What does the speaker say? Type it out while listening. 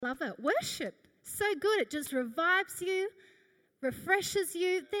Love it. Worship. So good. It just revives you, refreshes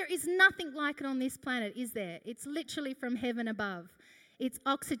you. There is nothing like it on this planet, is there? It's literally from heaven above. It's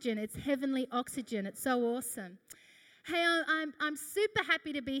oxygen. It's heavenly oxygen. It's so awesome. Hey, I'm super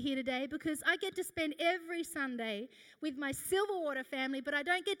happy to be here today because I get to spend every Sunday with my Silverwater family, but I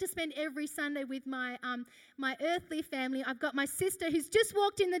don't get to spend every Sunday with my earthly family. I've got my sister who's just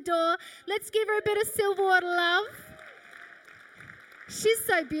walked in the door. Let's give her a bit of Silverwater love. She's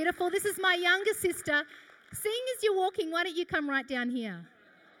so beautiful. This is my younger sister. Seeing as you're walking, why don't you come right down here?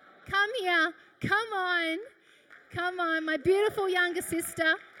 Come here. Come on. Come on, my beautiful younger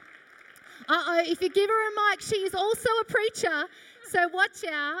sister. If you give her a mic, she is also a preacher, so watch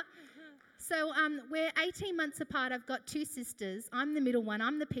out. So we're 18 months apart. I've got two sisters. I'm the middle one.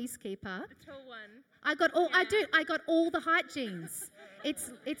 I'm the peacekeeper. The tall one. I got all the height genes.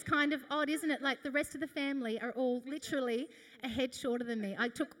 It's kind of odd, isn't it? Like the rest of the family are all literally a head shorter than me. I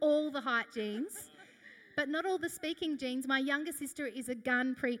took all the height genes. But not all the speaking genes. My younger sister is a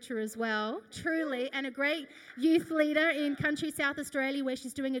gun preacher as well, truly, and a great youth leader in country South Australia where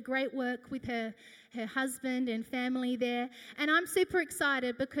she's doing a great work with her husband and family there. And I'm super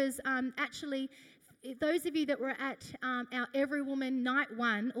excited because actually those of you that were at our Every Woman Night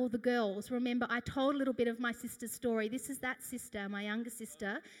 1, or the girls, remember I told a little bit of my sister's story. This is that sister, my younger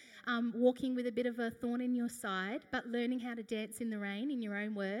sister, walking with a bit of a thorn in your side, but learning how to dance in the rain, in your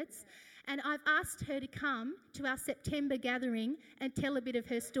own words. And I've asked her to come to our September gathering and tell a bit of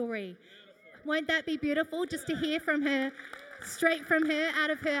her story. Won't that be beautiful, just to hear from her, straight from her,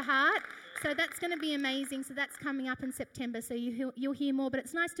 out of her heart? So that's going to be amazing. So that's coming up in September, so you'll hear more. But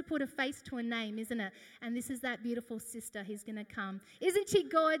it's nice to put a face to a name, isn't it? And this is that beautiful sister who's going to come. Isn't she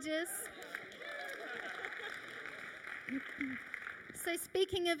gorgeous? So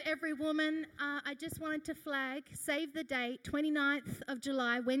speaking of Every Woman, I just wanted to flag, save the date, 29th of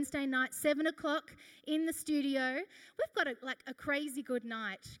July, Wednesday night, 7 o'clock in the studio. We've got a crazy good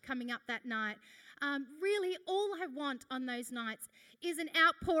night coming up that night. Really, all I want on those nights is an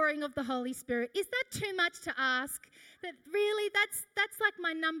outpouring of the Holy Spirit. Is that too much to ask? That really, that's like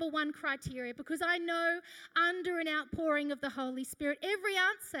my number one criteria, because I know under an outpouring of the Holy Spirit, every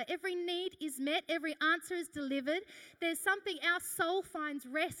answer, every need is met, every answer is delivered. There's something, our soul finds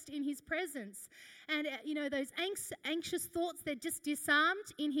rest in His presence. And, those anxious thoughts, they're just disarmed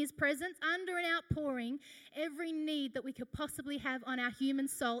in His presence. Under an outpouring, every need that we could possibly have on our human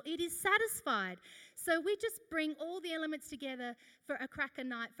soul, it is satisfied. So we just bring all the elements together for a cracker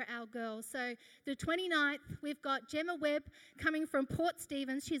night for our girls. So the 29th, we've got Gemma Webb coming from Port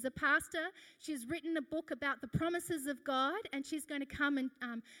Stephens. She's a pastor. She's written a book about the promises of God, and she's going to come and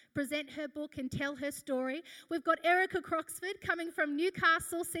present her book and tell her story. We've got Erica Croxford coming from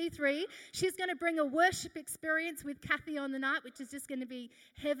Newcastle C3. She's going to bring a worship experience with Kathy on the night, which is just going to be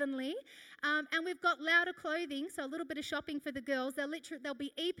heavenly. And we've got Louder Clothing, so a little bit of shopping for the girls. There'll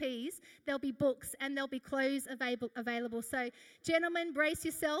be EPs, there'll be books, and there'll be clothes available. So, gentlemen, brace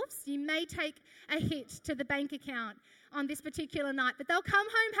yourselves. You may take a hit to the bank account on this particular night, but they'll come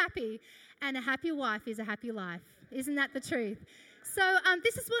home happy. And a happy wife is a happy life. Isn't that the truth? So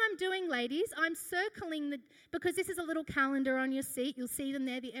this is what I'm doing, ladies. I'm circling because this is a little calendar on your seat. You'll see them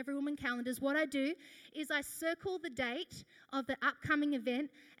there, the Every Woman calendars. What I do is I circle the date of the upcoming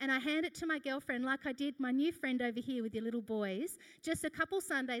event, and I hand it to my girlfriend like I did my new friend over here with your little boys. Just a couple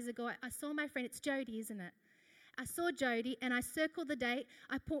Sundays ago, I saw my friend. It's Jody, isn't it? I saw Jody, and I circled the date.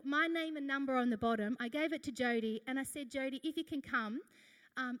 I put my name and number on the bottom. I gave it to Jody, and I said, Jody, if you can come.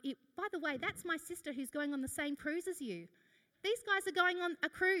 By the way, that's my sister who's going on the same cruise as you. These guys are going on a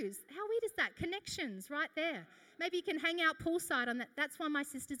cruise. How weird is that? Connections right there. Maybe you can hang out poolside on that. That's why my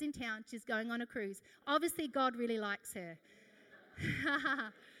sister's in town. She's going on a cruise. Obviously, God really likes her.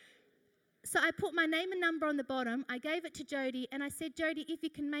 So I put my name and number on the bottom. I gave it to Jody, and I said, Jody, if you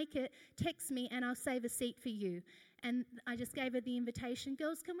can make it, text me and I'll save a seat for you. And I just gave her the invitation.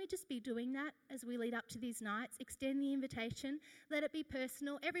 Girls, can we just be doing that as we lead up to these nights? Extend the invitation. Let it be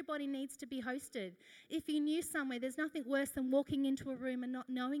personal. Everybody needs to be hosted. If you're new somewhere, there's nothing worse than walking into a room and not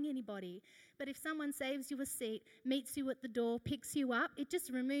knowing anybody. But if someone saves you a seat, meets you at the door, picks you up, it just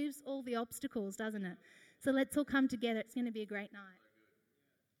removes all the obstacles, doesn't it? So let's all come together. It's going to be a great night.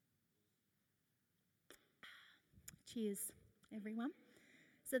 Cheers, everyone.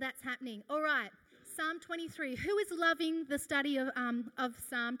 So that's happening. All right. Psalm 23. Who is loving the study of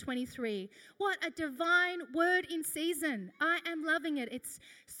Psalm 23? What a divine word in season. I am loving it. It's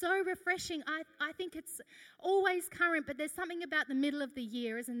so refreshing. I think it's always current, but there's something about the middle of the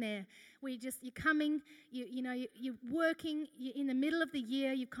year, isn't there? You're coming, you're working, you're in the middle of the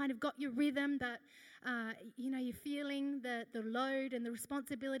year, you've kind of got your rhythm, but you're feeling the load and the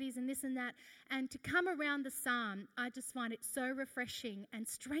responsibilities and this and that. And to come around the psalm, I just find it so refreshing and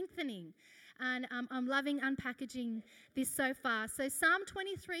strengthening. And I'm loving unpackaging this so far. So Psalm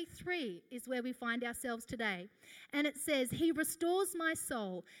 23:3 is where we find ourselves today. And it says, He restores my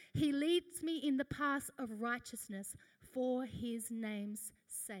soul. He leads me in the paths of righteousness for His name's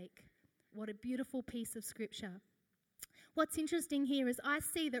sake. What a beautiful piece of scripture. What's interesting here is I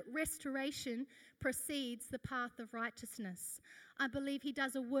see that restoration precedes the path of righteousness. I believe He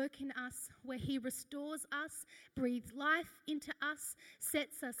does a work in us where He restores us, breathes life into us,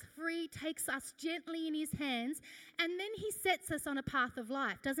 sets us free, takes us gently in His hands, and then He sets us on a path of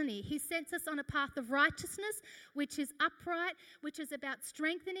life, doesn't He? He sets us on a path of righteousness, which is upright, which is about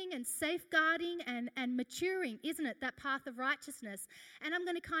strengthening and safeguarding and maturing, isn't it? That path of righteousness. And I'm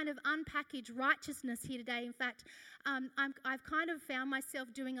going to kind of unpackage righteousness here today. In fact, I've kind of found myself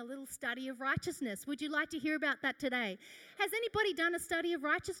doing a little study of righteousness. Would you like to hear about that today? Has anybody done a study of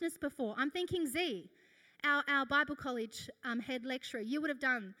righteousness before? I'm thinking Z, our Bible college head lecturer. You would have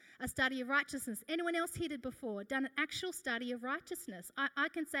done a study of righteousness. Anyone else here did before? Done an actual study of righteousness? I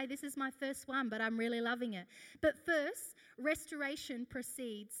can say this is my first one, but I'm really loving it. But first, restoration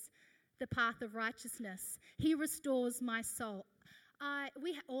precedes the path of righteousness. He restores my soul.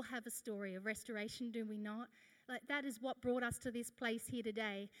 We all have a story of restoration, do we not? Like, that is what brought us to this place here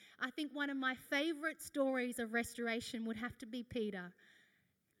today. I think one of my favourite stories of restoration would have to be Peter.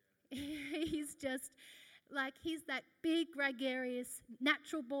 He's just like, he's that big, gregarious,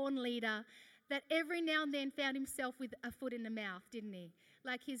 natural-born leader that every now and then found himself with a foot in the mouth, didn't he?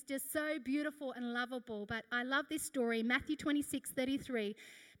 Like, he's just so beautiful and lovable. But I love this story. Matthew 26:33.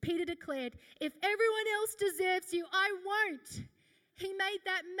 Peter declared, "If everyone else deserves you, I won't." He made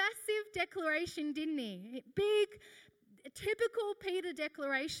that massive declaration, didn't he? Big, typical Peter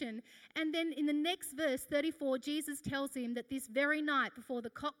declaration. And then in the next verse, 34, Jesus tells him that this very night before the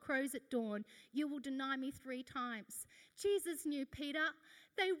cock crows at dawn, you will deny me 3 times. Jesus knew Peter.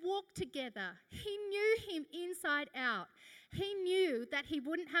 They walked together. He knew him inside out. He knew that he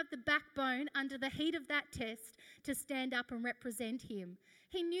wouldn't have the backbone under the heat of that test to stand up and represent him.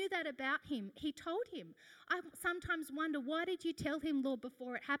 He knew that about him. He told him. I sometimes wonder, why did you tell him, Lord,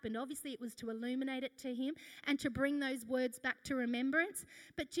 before it happened? Obviously, it was to illuminate it to him and to bring those words back to remembrance.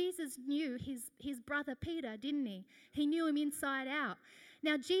 But Jesus knew his brother Peter, didn't he? He knew him inside out.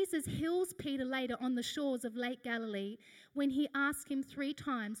 Now, Jesus heals Peter later on the shores of Lake Galilee when he asks him 3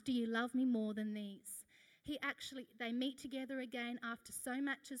 times, do you love me more than these? They meet together again after so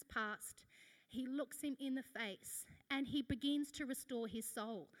much has passed. He looks him in the face and he begins to restore his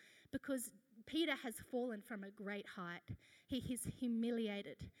soul because Peter has fallen from a great height. He is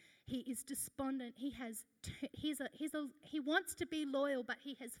humiliated. He is despondent. He wants to be loyal, but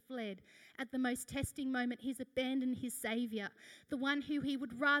he has fled. At the most testing moment, he's abandoned his Saviour, the one who he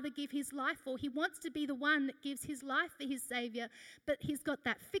would rather give his life for. He wants to be the one that gives his life for his Saviour, but he's got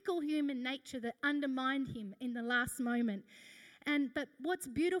that fickle human nature that undermined him in the last moment. But what's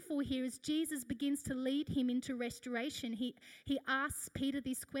beautiful here is Jesus begins to lead him into restoration. He asks Peter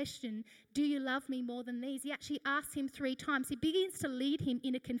this question, do you love me more than these? He actually asks him 3 times. He begins to lead him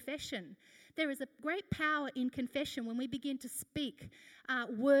in a confession. There is a great power in confession when we begin to speak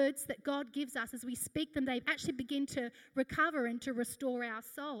words that God gives us. As we speak them, they actually begin to recover and to restore our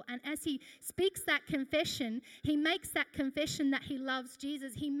soul. And as he speaks that confession, he makes that confession that he loves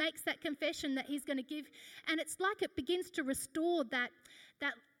Jesus. He makes that confession that he's going to give. And it's like it begins to restore that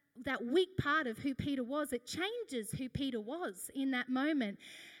weak part of who Peter was. It changes who Peter was in that moment.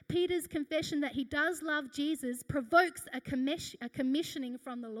 Peter's confession that he does love Jesus provokes a commissioning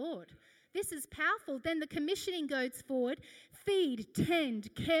from the Lord. This is powerful. Then the commissioning goes forward. Feed,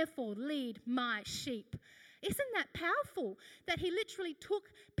 tend, care for, lead my sheep. Isn't that powerful? That he literally took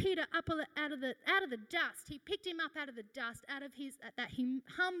Peter up out of the dust. He picked him up out of the dust, out of that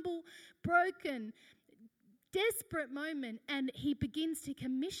humble, broken, desperate moment, and he begins to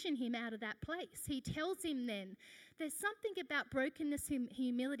commission him out of that place. He tells him then, there's something about brokenness and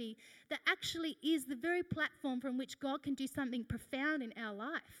humility that actually is the very platform from which God can do something profound in our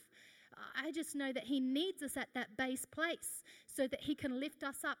life. I just know that he needs us at that base place so that he can lift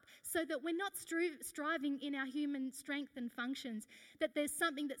us up, so that we're not striving in our human strength and functions, that there's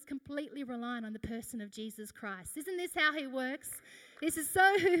something that's completely reliant on the person of Jesus Christ. Isn't this how he works? This is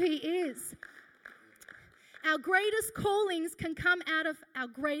so who he is. Our greatest callings can come out of our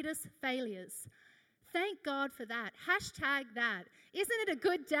greatest failures. Thank God for that. Hashtag that. Isn't it a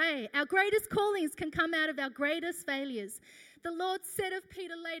good day? Our greatest callings can come out of our greatest failures. The Lord said of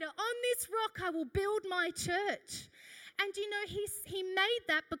Peter later, on this rock I will build my church. And he made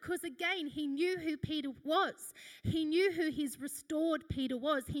that because, again, he knew who Peter was. He knew who his restored Peter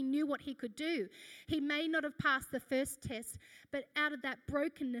was. He knew what he could do. He may not have passed the first test, but out of that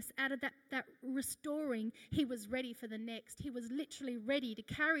brokenness, out of that restoring, he was ready for the next. He was literally ready to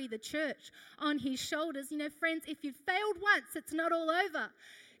carry the church on his shoulders. Friends, if you've failed once, it's not all over.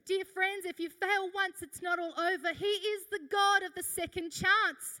 Dear friends, if you fail once, it's not all over. He is the God of the second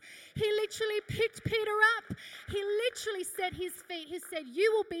chance. He literally picked Peter up. He literally set his feet. He said,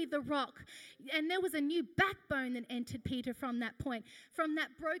 you will be the rock. And there was a new backbone that entered Peter from that point. From that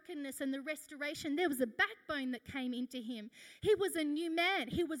brokenness and the restoration, there was a backbone that came into him. He was a new man.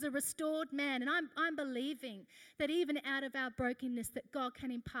 He was a restored man. And I'm believing that even out of our brokenness, that God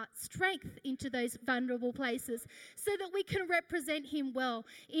can impart strength into those vulnerable places so that we can represent him well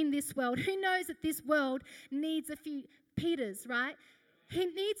in this world. Who knows that this world needs a few Peters, right? He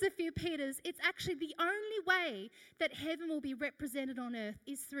needs a few Peters. It's actually the only way that heaven will be represented on earth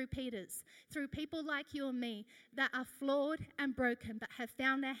is through Peters, through people like you and me that are flawed and broken but have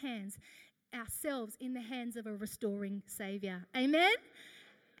found ourselves in the hands of a restoring Saviour. Amen?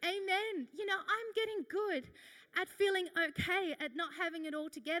 Amen. I'm getting good at feeling okay, at not having it all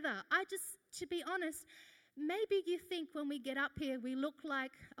together. To be honest, maybe you think when we get up here we look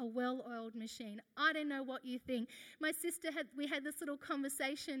like a well-oiled machine. I don't know what you think. My sister we had this little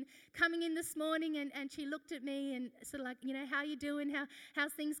conversation coming in this morning, and she looked at me and sort of like, how you doing?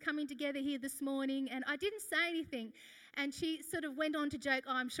 How's things coming together here this morning? And I didn't say anything. And she sort of went on to joke,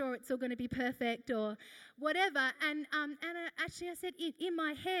 I'm sure it's all going to be perfect or whatever. And actually I said, in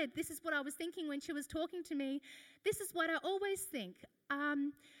my head, this is what I was thinking when she was talking to me. This is what I always think.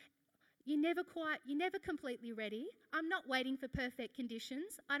 You're never completely ready. I'm not waiting for perfect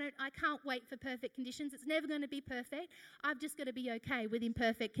conditions. I can't wait for perfect conditions. It's never going to be perfect. I've just got to be okay with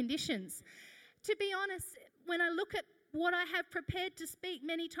imperfect conditions. To be honest, when I look at what I have prepared to speak,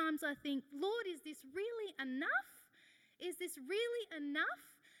 many times I think, Lord, is this really enough? Is this really enough?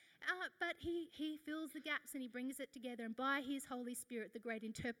 But he fills the gaps and he brings it together. And by his Holy Spirit, the great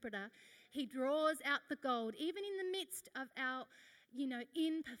interpreter, he draws out the gold. Even in the midst of our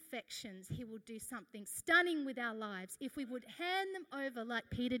imperfections, he will do something stunning with our lives if we would hand them over like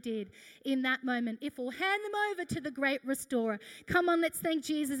Peter did in that moment. If we'll hand them over to the great restorer. Come on, let's thank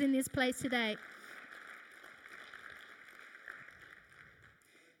Jesus in this place today.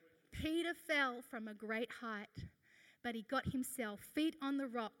 Peter fell from a great height, but he got himself feet on the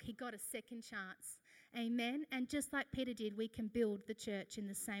rock. He got a second chance. Amen. And just like Peter did, we can build the church in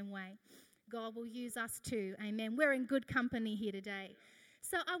the same way. God will use us too. Amen. We're in good company here today.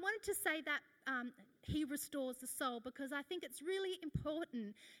 So I wanted to say that he restores the soul because I think it's really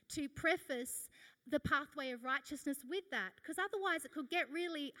important to preface the pathway of righteousness with that, because otherwise it could get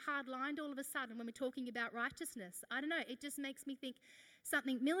really hard-lined all of a sudden when we're talking about righteousness. I don't know. It just makes me think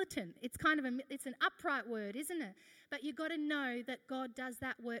something militant. It's it's an upright word, isn't it? But you've got to know that God does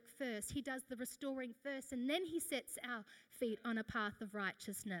that work first. He does the restoring first, and then he sets our feet on a path of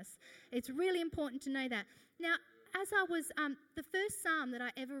righteousness. It's really important to know that. Now, as I was, the first psalm that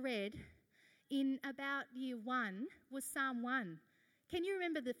I ever read in about year 1 was Psalm 1. Can you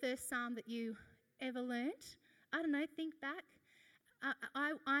remember the first psalm that you ever learnt? I don't know, think back.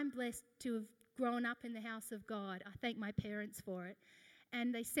 I'm blessed to have grown up in the house of God. I thank my parents for it.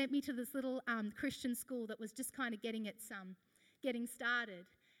 And they sent me to this little Christian school that was just kind of getting started.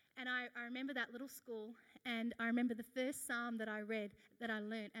 And I remember that little school, and I remember the first psalm that I read, that I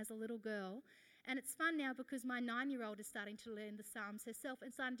learnt as a little girl. And it's fun now because my 9-year-old is starting to learn the psalms herself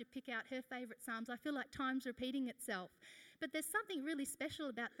and starting to pick out her favourite psalms. I feel like time's repeating itself. But there's something really special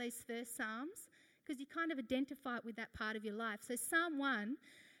about those first psalms because you kind of identify it with that part of your life. So Psalm 1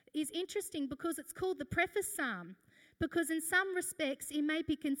 is interesting because it's called the preface psalm, because in some respects it may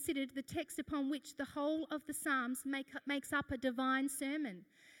be considered the text upon which the whole of the Psalms makes up a divine sermon.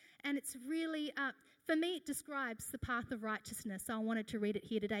 And it's really, for me, it describes the path of righteousness. So I wanted to read it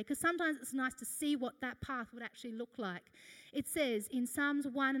here today because sometimes it's nice to see what that path would actually look like. It says in Psalms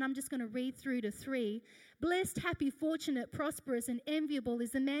 1, and I'm just going to read through to 3, blessed, happy, fortunate, prosperous, and enviable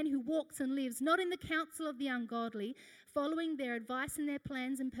is the man who walks and lives not in the counsel of the ungodly, following their advice and their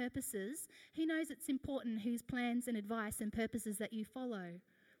plans and purposes. Who knows it's important whose plans and advice and purposes that you follow?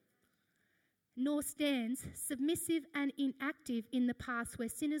 Nor stands submissive and inactive in the paths where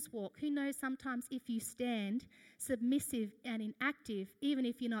sinners walk. Who knows sometimes if you stand submissive and inactive, even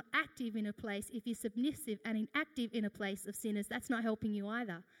if you're not active in a place, if you're submissive and inactive in a place of sinners, that's not helping you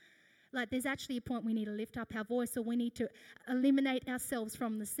either. Like there's actually a point we need to lift up our voice, or we need to eliminate ourselves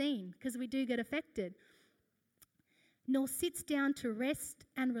from the scene because we do get affected. nor sits down to rest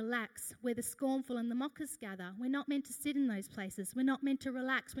and relax where the scornful and the mockers gather. We're not meant to sit in those places. We're not meant to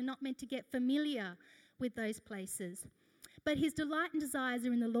relax. We're not meant to get familiar with those places. But his delight and desires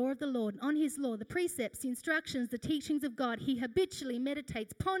are in the law of the Lord. On his law, the precepts, the instructions, the teachings of God, he habitually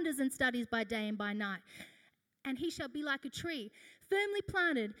meditates, ponders and studies by day and by night. And he shall be like a tree, firmly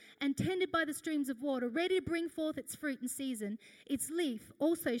planted and tended by the streams of water, ready to bring forth its fruit in season. Its leaf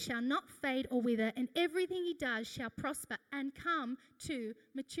also shall not fade or wither, and everything he does shall prosper and come to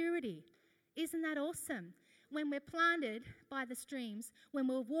maturity. Isn't that awesome? When we're planted by the streams, when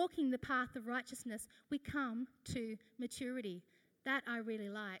we're walking the path of righteousness, we come to maturity. That I really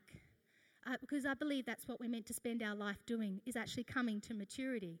like. Because I believe that's what we're meant to spend our life doing, is actually coming to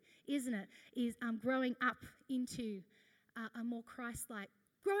maturity, isn't it? Is growing up into a more Christ-like,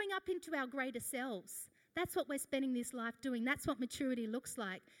 growing up into our greater selves. That's what we're spending this life doing. That's what maturity looks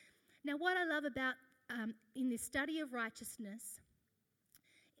like. Now, what I love about in this study of righteousness,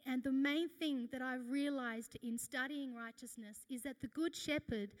 and the main thing that I've realized in studying righteousness is that the Good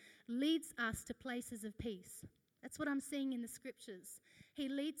Shepherd leads us to places of peace. That's what I'm seeing in the scriptures. He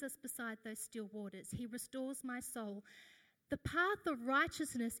leads us beside those still waters. He restores my soul. The path of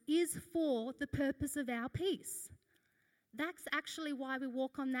righteousness is for the purpose of our peace. That's actually why we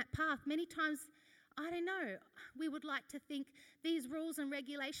walk on that path. Many times, I don't know, we would like to think these rules and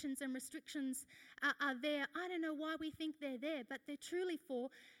regulations and restrictions are there. I don't know why we think they're there, but they're truly for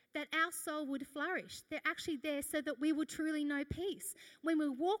that our soul would flourish. They're actually there so that we would truly know peace. When we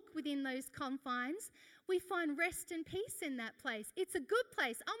walk within those confines, we find rest and peace in that place. It's a good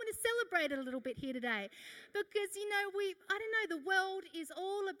place. I'm going to celebrate it a little bit here today because, the world is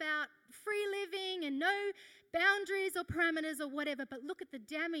all about free living and no boundaries or parameters or whatever, but look at the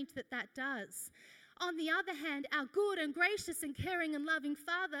damage that does. On the other hand, our good and gracious and caring and loving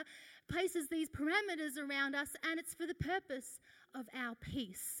Father places these parameters around us, and it's for the purpose of our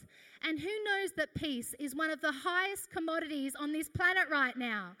peace. And who knows that peace is one of the highest commodities on this planet right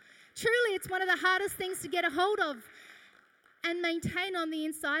now? Truly, it's one of the hardest things to get a hold of and maintain on the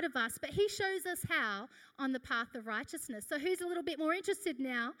inside of us. But he shows us how on the path of righteousness. So who's a little bit more interested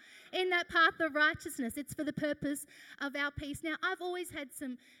now in that path of righteousness? It's for the purpose of our peace. Now, I've always had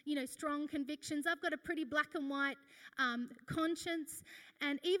some, strong convictions. I've got a pretty black and white conscience.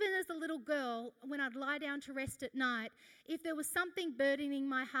 And even as a little girl, when I'd lie down to rest at night, if there was something burdening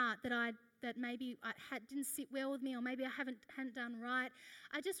my heart that maybe didn't sit well with me, or maybe I hadn't done right,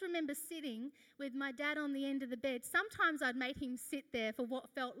 I just remember sitting with my dad on the end of the bed. Sometimes I'd make him sit there for what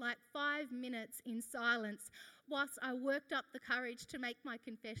felt like 5 minutes in silence whilst I worked up the courage to make my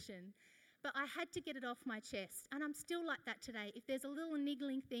confession. But I had to get it off my chest, and I'm still like that today. If there's a little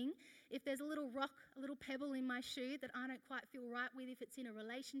niggling thing, if there's a little rock, a little pebble in my shoe that I don't quite feel right with, if it's in a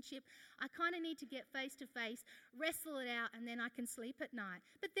relationship, I kind of need to get face to face, wrestle it out, and then I can sleep at night.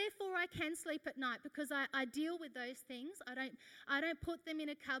 But therefore I can sleep at night because I deal with those things. I don't put them in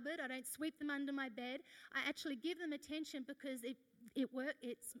a cupboard. I don't sweep them under my bed. I actually give them attention because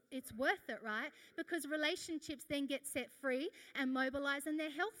it's worth it, right? Because relationships then get set free and mobilized, and they're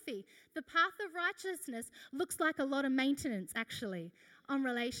healthy. The path of righteousness looks like a lot of maintenance, actually, on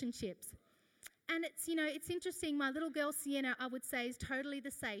relationships. And it's interesting. My little girl, Sienna, I would say, is totally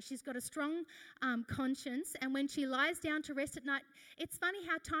the same. She's got a strong conscience, and when she lies down to rest at night, it's funny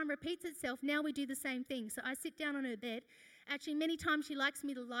how time repeats itself. Now we do the same thing. So I sit down on her bed. Actually, many times she likes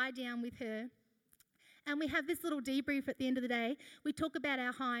me to lie down with her. And we have this little debrief at the end of the day. We talk about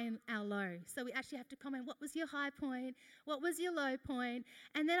our high and our low. So we actually have to comment, what was your high point? What was your low point?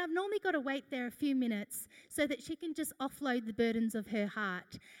 And then I've normally got to wait there a few minutes so that she can just offload the burdens of her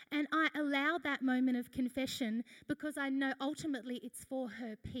heart. And I allow that moment of confession because I know ultimately it's for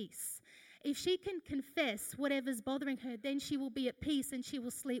her peace. If she can confess whatever's bothering her, then she will be at peace and she will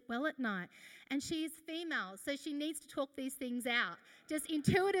sleep well at night. And she is female, so she needs to talk these things out just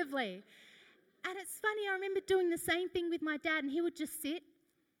intuitively. And it's funny, I remember doing the same thing with my dad, and he would just sit.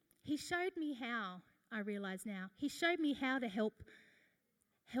 He showed me how, I realise now. He showed me how to help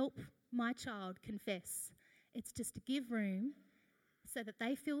my child confess. It's just to give room so that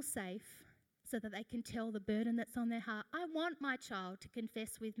they feel safe, so that they can tell the burden that's on their heart. I want my child to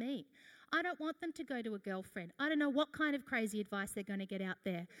confess with me. I don't want them to go to a girlfriend. I don't know what kind of crazy advice they're going to get out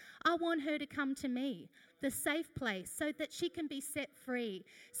there. I want her to come to me, the safe place, so that she can be set free,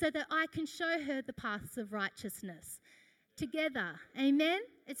 so that I can show her the paths of righteousness together. Amen?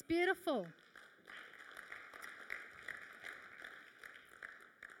 It's beautiful.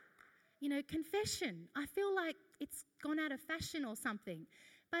 Confession. I feel like it's gone out of fashion or something.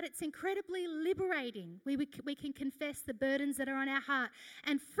 but it's incredibly liberating. We can confess the burdens that are on our heart,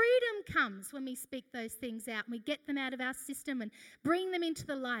 and freedom comes when we speak those things out and we get them out of our system and bring them into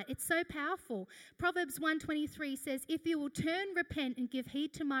the light. It's so powerful. Proverbs 1:23 says, if you will turn, repent, and give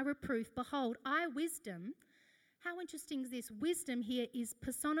heed to my reproof, behold, I, wisdom. How interesting is this? Wisdom here is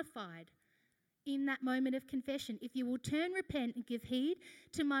personified in that moment of confession. If you will turn, repent, and give heed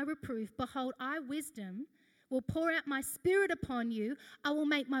to my reproof, behold, I, wisdom, will pour out my spirit upon you. I will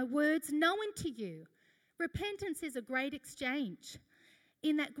make my words known to you. Repentance is a great exchange.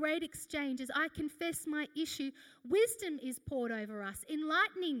 In that great exchange, as I confess my issue, wisdom is poured over us.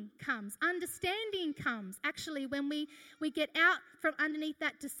 Enlightening comes. Understanding comes. Actually, when we get out from underneath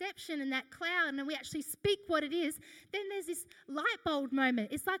that deception and that cloud and we actually speak what it is, then there's this light bulb moment.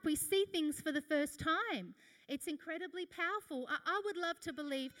 It's like we see things for the first time. It's incredibly powerful. I would love to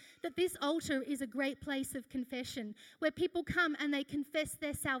believe that this altar is a great place of confession, where people come and they confess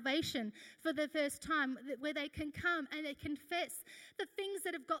their salvation for the first time, where they can come and they confess the things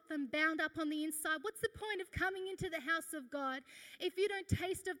that have got them bound up on the inside. What's the point of coming into the house of God if you don't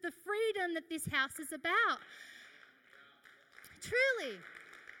taste of the freedom that this house is about? Truly.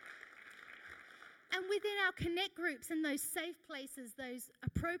 And within our connect groups and those safe places, those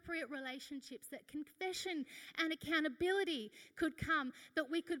appropriate relationships, that confession and accountability could come, that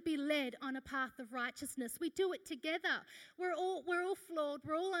we could be led on a path of righteousness. We do it together. We're all flawed.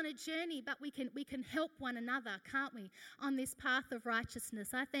 We're all on a journey, but we can help one another, can't we, on this path of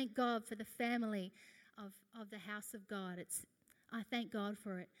righteousness. I thank God for the family of the house of God. I thank God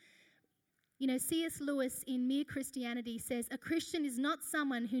for it. You know, C.S. Lewis in Mere Christianity says, a Christian is not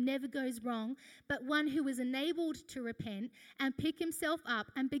someone who never goes wrong, but one who is enabled to repent and pick himself up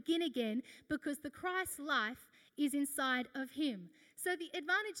and begin again, because the Christ life is inside of him. So the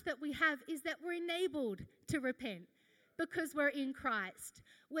advantage that we have is that we're enabled to repent because we're in Christ.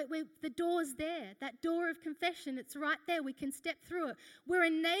 The door's there, that door of confession, it's right there. We can step through it. We're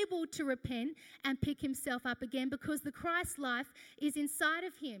enabled to repent and pick himself up again because the Christ life is inside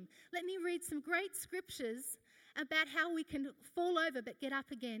of him. Let me read some great scriptures about how we can fall over but get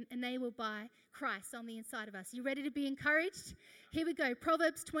up again, enabled by Christ on the inside of us. You ready to be encouraged? Here we go.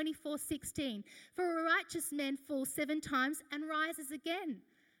 Proverbs 24:16. For a righteous man falls 7 times and rises again.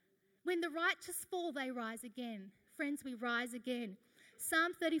 When the righteous fall, they rise again. Friends, we rise again.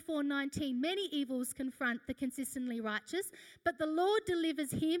 Psalm 34:19. Many evils confront the consistently righteous, but the Lord delivers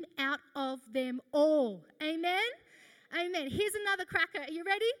him out of them all. Amen? Amen. Here's another cracker. Are you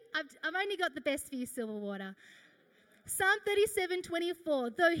ready? I've only got the best for you, Silverwater. Psalm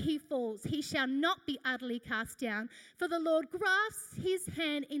 37:24. Though he falls, he shall not be utterly cast down, for the Lord grasps his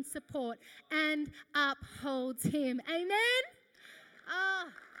hand in support and upholds him. Amen? Oh,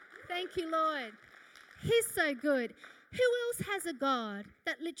 thank you, Lord. He's so good. Who else has a God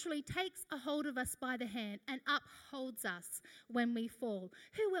that literally takes a hold of us by the hand and upholds us when we fall?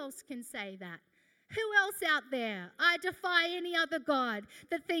 Who else can say that? Who else out there? I defy any other God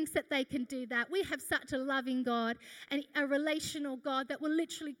that thinks that they can do that. We have such a loving God and a relational God that will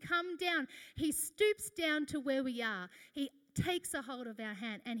literally come down. He stoops down to where we are. He takes a hold of our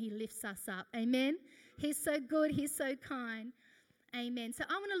hand and he lifts us up. Amen? He's so good. He's so kind. Amen. So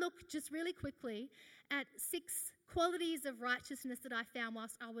I want to look just really quickly at 6 qualities of righteousness that I found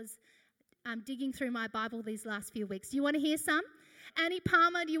whilst I was digging through my Bible these last few weeks. Do you want to hear some? Annie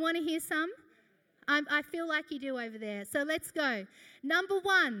Palmer, do you want to hear some? I feel like you do over there. So let's go. Number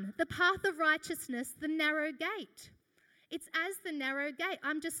 1, the path of righteousness, the narrow gate. It's as the narrow gate.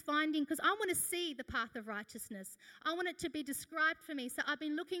 I'm just finding, because I want to see the path of righteousness. I want it to be described for me. So I've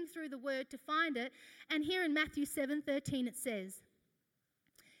been looking through the word to find it. And here in Matthew 7:13 it says,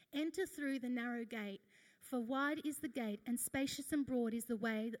 enter through the narrow gate, for wide is the gate and spacious and broad is the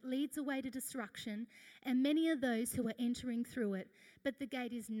way that leads away to destruction, and many are those who are entering through it. But the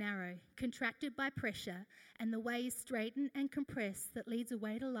gate is narrow, contracted by pressure, and the way is straightened and compressed that leads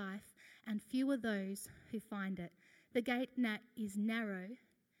away to life, and few are those who find it. The gate is narrow,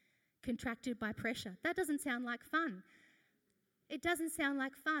 contracted by pressure. That doesn't sound like fun. It doesn't sound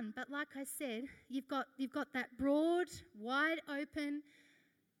like fun, but like I said, you've got that broad, wide open,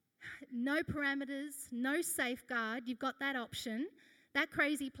 no parameters, no safeguard. You've got that option, that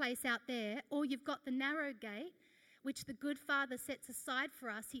crazy place out there, or you've got the narrow gate, which the good Father sets aside for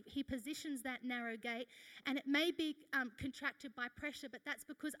us. He positions that narrow gate, and it may be contracted by pressure, but that's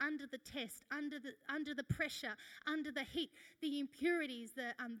because under the test, under the pressure, under the heat, the impurities,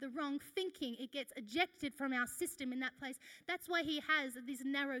 the wrong thinking, it gets ejected from our system in that place. That's why he has this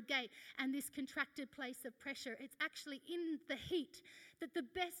narrow gate and this contracted place of pressure. It's actually in the heat that the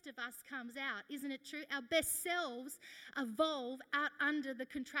best of us comes out. Isn't it true? Our best selves evolve out under the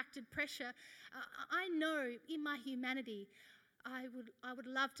contracted pressure. I know in my humanity, I would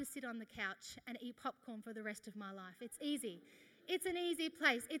love to sit on the couch and eat popcorn for the rest of my life. It's easy. It's an easy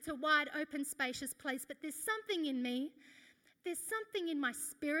place. It's a wide, open, spacious place. But there's something in me, there's something in my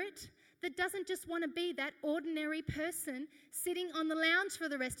spirit that doesn't just want to be that ordinary person sitting on the lounge for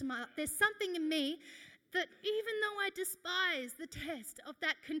the rest of my life. There's something in me that even though I despise the test of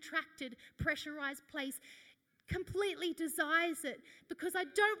that contracted, pressurized place, completely desires it because I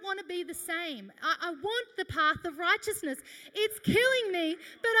don't want to be the same. I want the path of righteousness. It's killing me,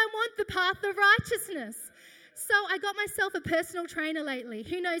 but I want the path of righteousness. So I got myself a personal trainer lately.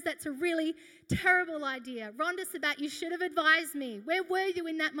 Who knows that's a really terrible idea. Rhonda Sabat, you should have advised me. Where were you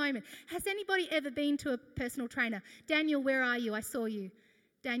in that moment? Has anybody ever been to a personal trainer? Daniel, where are you? I saw you.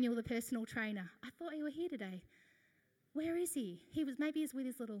 Daniel, the personal trainer. I thought you were here today. Where is he? Maybe he's with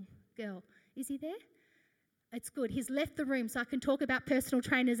his little girl. Is he there? It's good. He's left the room so I can talk about personal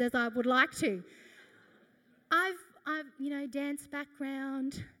trainers as I would like to. I've dance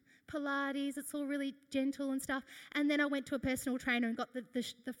background, Pilates, it's all really gentle and stuff. And then I went to a personal trainer and got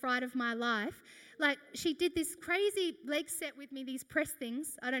the fright of my life. Like, she did this crazy leg set with me, these press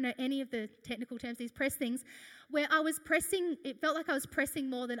things. I don't know any of the technical terms, these press things, where I was pressing, it felt like I was pressing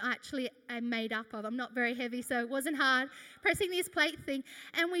more than I actually am made up of. I'm not very heavy, so it wasn't hard. Pressing this plate thing.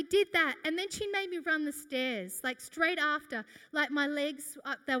 And we did that. And then she made me run the stairs, like straight after. Like my legs,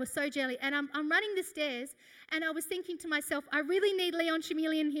 they were so jelly. And I'm running the stairs, and I was thinking to myself, I really need Leon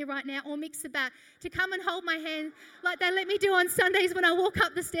Chameleon here right now, or Mick Sabat, to come and hold my hand like they let me do on Sundays when I walk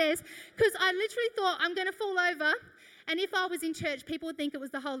up the stairs. Because I literally thought I'm going to fall over. And if I was in church, people would think it was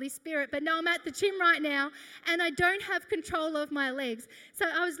the Holy Spirit. But no, I'm at the gym right now, and I don't have control of my legs. So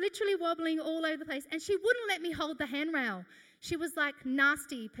I was literally wobbling all over the place. And she wouldn't let me hold the handrail. She was like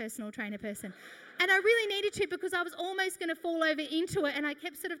nasty personal trainer person. And I really needed to because I was almost going to fall over into it. And I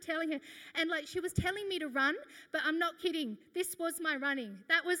kept sort of telling her. And like she was telling me to run, but I'm not kidding. This was my running.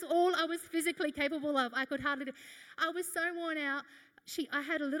 That was all I was physically capable of. I could hardly do. I was so worn out. I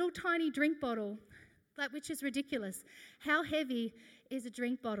had a little tiny drink bottle, which is ridiculous. How heavy is a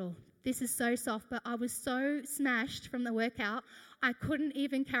drink bottle? This is so soft, but I was so smashed from the workout, I couldn't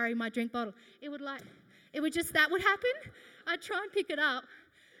even carry my drink bottle. That would happen. I'd try and pick it up,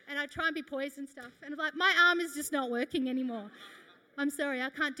 and I'd try and be poised and stuff. And my arm is just not working anymore. I'm sorry, I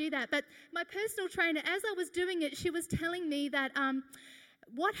can't do that. But my personal trainer, as I was doing it, she was telling me that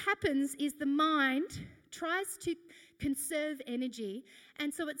what happens is the mind tries to conserve energy,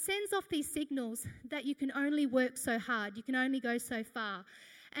 and so it sends off these signals that you can only work so hard, you can only go so far.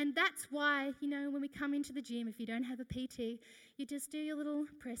 And that's why, when we come into the gym, if you don't have a PT, you just do your little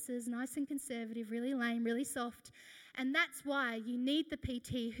presses, nice and conservative, really lame, really soft. And that's why you need the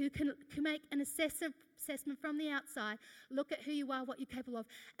PT who can make an assessment from the outside, look at who you are, what you're capable of,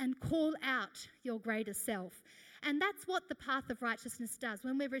 and call out your greater self. And that's what the path of righteousness does.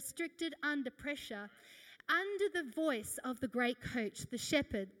 When we're restricted under pressure, under the voice of the great coach, the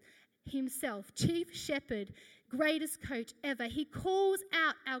shepherd himself, chief shepherd, greatest coach ever, he calls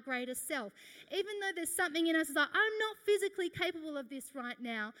out our greatest self. Even though there's something in us that's like, I'm not physically capable of this right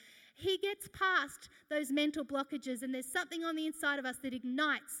now, he gets past those mental blockages, and there's something on the inside of us that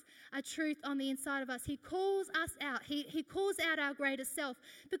ignites a truth on the inside of us. He calls us out. He calls out our greatest self,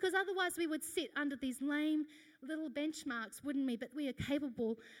 because otherwise we would sit under these lame little benchmarks, wouldn't we? But we are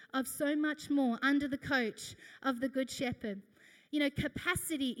capable of so much more under the coach of the Good Shepherd.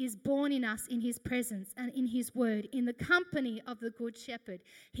 Capacity is born in us in his presence and in his word, in the company of the Good Shepherd.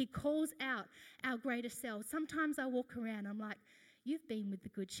 He calls out our greatest selves. Sometimes I walk around, I'm like, you've been with the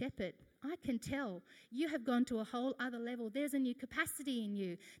Good Shepherd. I can tell you have gone to a whole other level. There's a new capacity in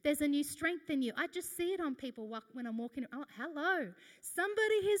you. There's a new strength in you. I just see it on people when I'm walking. Oh, hello.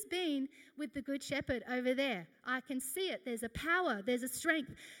 Somebody has been with the Good Shepherd over there. I can see it. There's a power. There's a strength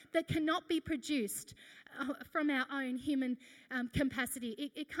that cannot be produced from our own human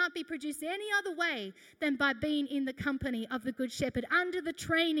capacity. It can't be produced any other way than by being in the company of the Good Shepherd, under the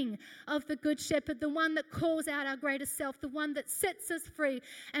training of the Good Shepherd, the one that calls out our greatest self, the one that sets us free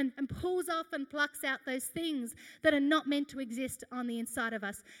and pulls off and plucks out those things that are not meant to exist on the inside of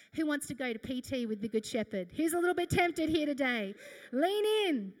us. Who wants to go to PT with the Good Shepherd? Who's a little bit tempted here today? Lean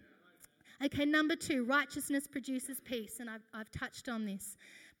in. Okay, number 2, righteousness produces peace, and I've touched on this.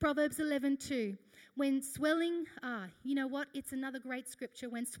 Proverbs 11:2. When swelling, you know what? It's another great scripture.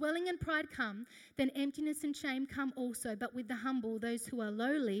 When swelling and pride come, then emptiness and shame come also. But with the humble, those who are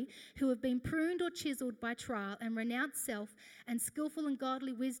lowly, who have been pruned or chiseled by trial and renounce self and skillful and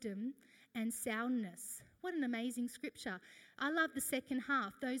godly wisdom and soundness. What an amazing scripture. I love the second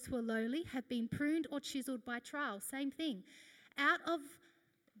half. Those who are lowly have been pruned or chiseled by trial. Same thing. Out of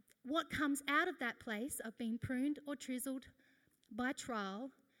what comes out of that place of being pruned or chiseled by trial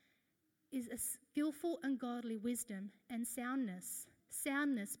is a skillful and godly wisdom and soundness.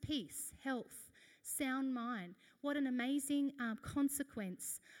 Soundness, peace, health, sound mind. What an amazing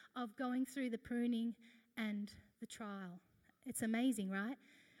consequence of going through the pruning and the trial. It's amazing, right?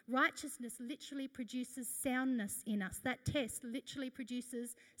 Righteousness literally produces soundness in us. That test literally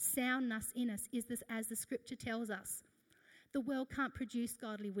produces soundness in us, as the scripture tells us. The world can't produce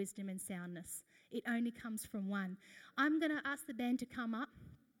godly wisdom and soundness. It only comes from one. I'm going to ask the band to come up.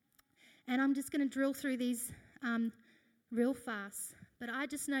 And I'm just going to drill through these real fast. But I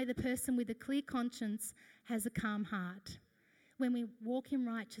just know the person with a clear conscience has a calm heart. When we walk in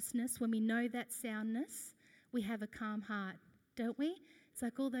righteousness, when we know that soundness, we have a calm heart, don't we? It's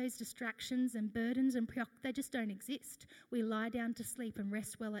like all those distractions and burdens and they just don't exist. We lie down to sleep and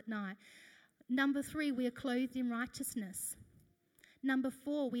rest well at night. Number 3, we are clothed in righteousness. Number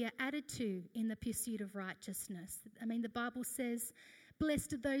 4, we are added to in the pursuit of righteousness. I mean, the Bible says,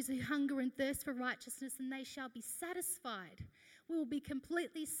 blessed are those who hunger and thirst for righteousness, and they shall be satisfied. We will be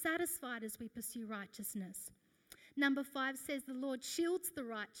completely satisfied as we pursue righteousness. Number 5 says the Lord shields the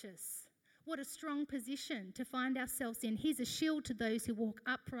righteous. What a strong position to find ourselves in. He's a shield to those who walk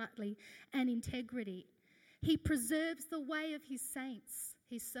uprightly and integrity. He preserves the way of his saints.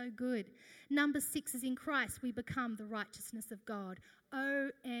 He's so good. Number 6 is in Christ we become the righteousness of God.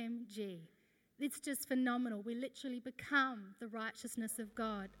 OMG. It's just phenomenal. We literally become the righteousness of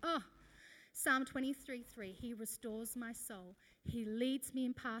God. Oh, Psalm 23:3. He restores my soul. He leads me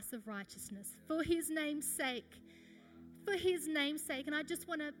in paths of righteousness for his name's sake. For his name's sake. And I just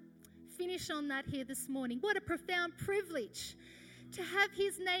want to finish on that here this morning. What a profound privilege to have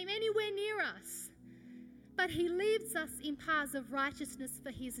his name anywhere near us. But he leads us in paths of righteousness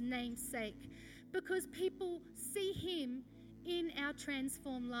for his name's sake, because people see him in our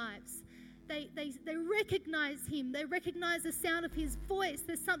transformed lives. They recognize him. They recognize the sound of his voice.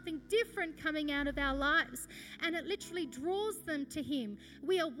 There's something different coming out of our lives, and it literally draws them to him.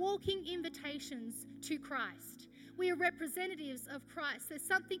 We are walking invitations to Christ. We are representatives of Christ. There's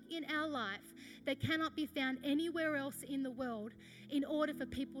something in our life that cannot be found anywhere else in the world in order for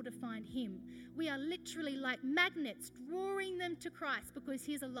people to find him. We are literally like magnets drawing them to Christ because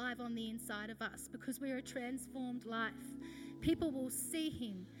he's alive on the inside of us, because we're a transformed life. People will see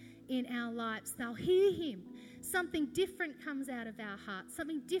him in our lives. They'll hear him. Something different comes out of our hearts.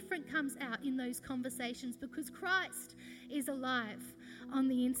 Something different comes out in those conversations because Christ is alive on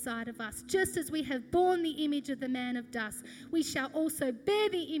the inside of us. Just as we have borne the image of the man of dust, we shall also bear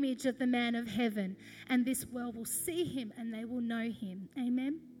the image of the man of heaven. And this world will see him and they will know him.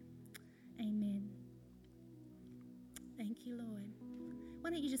 Amen? Amen. Thank you, Lord. Why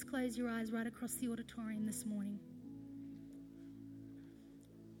don't you just close your eyes right across the auditorium this morning?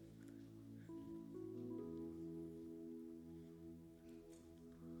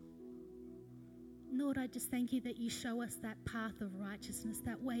 Lord, I just thank you that you show us that path of righteousness,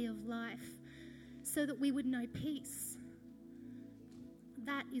 that way of life, so that we would know peace.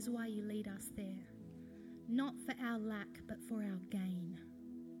 That is why you lead us there. Not for our lack, but for our gain.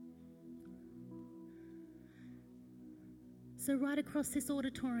 So right across this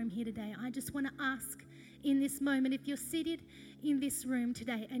auditorium here today, I just want to ask in this moment, if you're seated in this room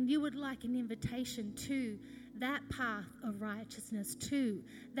today and you would like an invitation to that path of righteousness, to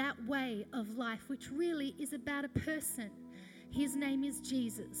that way of life, which really is about a person. His name is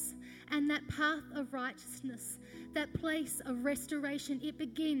Jesus. And that path of righteousness, that place of restoration, it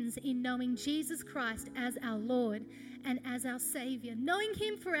begins in knowing Jesus Christ as our Lord and as our Savior, knowing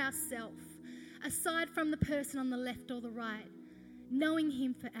him for ourselves, aside from the person on the left or the right, knowing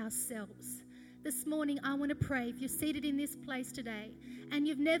him for ourselves. This morning, I want to pray. If you're seated in this place today and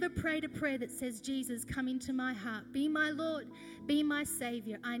you've never prayed a prayer that says, Jesus, come into my heart, be my Lord, be my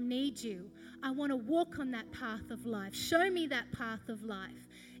Savior, I need you. I want to walk on that path of life. Show me that path of life.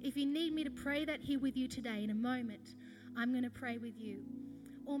 If you need me to pray that here with you today in a moment, I'm going to pray with you.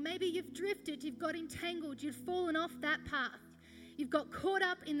 Or maybe you've drifted, you've got entangled, you've fallen off that path. You've got caught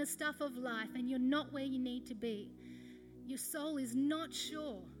up in the stuff of life and you're not where you need to be. Your soul is not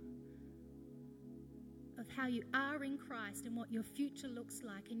sure of how you are in Christ and what your future looks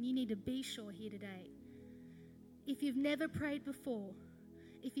like, and you need to be sure here today. If you've never prayed before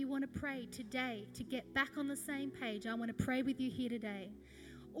If you want to pray today to get back on the same page, I want to pray with you here today.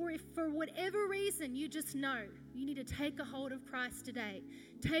 Or if for whatever reason you just know you need to take a hold of Christ today,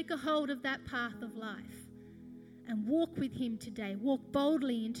 take a hold of that path of life and walk with him today. Walk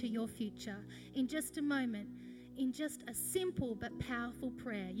boldly into your future. In just a moment, in just a simple but powerful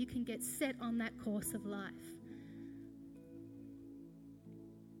prayer, you can get set on that course of life.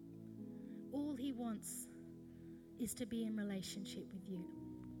 All he wants is to be in relationship with you,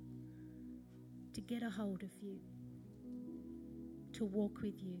 to get a hold of you, to walk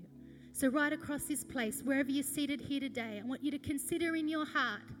with you. So right across this place, wherever you're seated here today, I want you to consider in your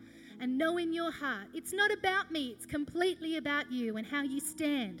heart and know in your heart, it's not about me, it's completely about you and how you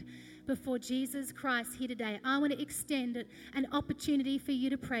stand before Jesus Christ here today. I want to extend an opportunity for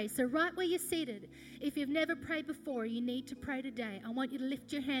you to pray. So right where you're seated, if you've never prayed before, you need to pray today. I want you to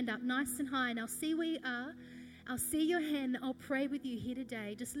lift your hand up nice and high, and I'll see where you are. I'll see your hand. I'll pray with you here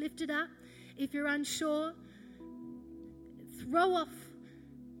today. Just lift it up. If you're unsure, throw off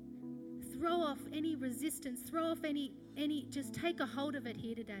any resistance, throw off any, just take a hold of it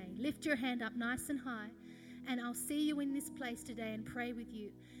here today. Lift your hand up nice and high, and I'll see you in this place today and pray with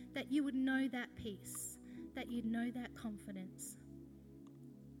you, that you would know that peace, that you'd know that confidence.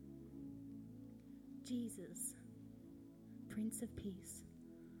 Jesus, Prince of Peace,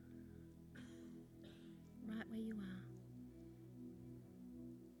 right where you are.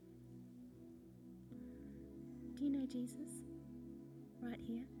 Do you know Jesus? Right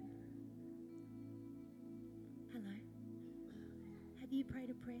here. Hello. Have you prayed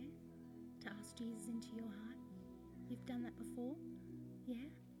a prayer to ask Jesus into your heart? You've done that before? Yeah?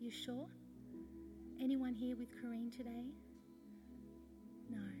 You sure? Anyone here with Corrine today?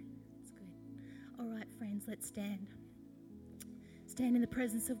 No. That's good. All right, friends, let's stand. Stand in the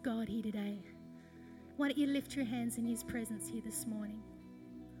presence of God here today. Why don't you lift your hands in his presence here this morning?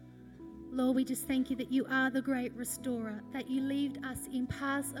 Lord, we just thank you that you are the great restorer, that you lead us in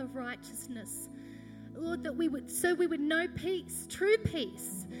paths of righteousness. Lord, that we would know peace, true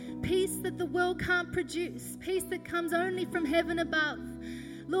peace, peace that the world can't produce, peace that comes only from heaven above.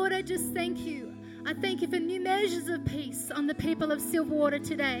 Lord, I just thank you. I thank you for new measures of peace on the people of Silverwater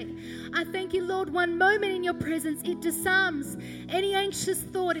today. I thank you, Lord, one moment in your presence, it disarms any anxious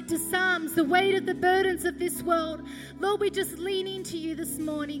thought. It disarms the weight of the burdens of this world. Lord, we just lean into you this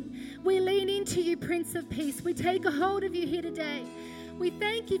morning. We lean into you, Prince of Peace. We take a hold of you here today. We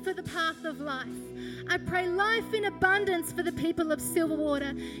thank you for the path of life. I pray life in abundance for the people of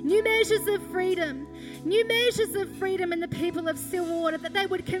Silverwater. New measures of freedom in the people of Silverwater, that they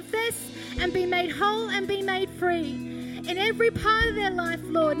would confess and be made whole and be made free. In every part of their life,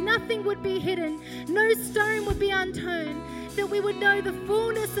 Lord, nothing would be hidden. No stone would be unturned. That we would know the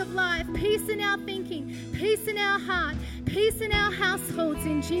fullness of life, peace in our thinking, peace in our heart, peace in our households,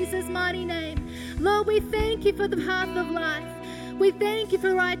 in Jesus' mighty name. Lord, we thank you for the path of life. We thank you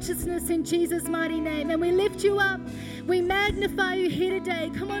for righteousness in Jesus' mighty name. And we lift you up. We magnify you here today.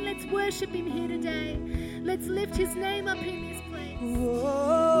 Come on, let's worship him here today. Let's lift his name up in this place. Oh,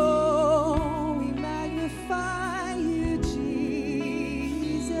 we magnify you,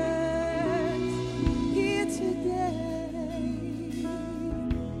 Jesus, here today.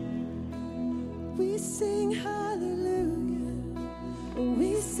 We sing hallelujah.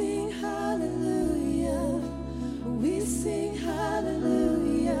 We sing hallelujah. We sing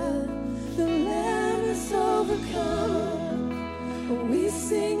hallelujah. The Lamb is overcome. We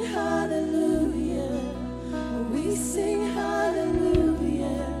sing hallelujah. We sing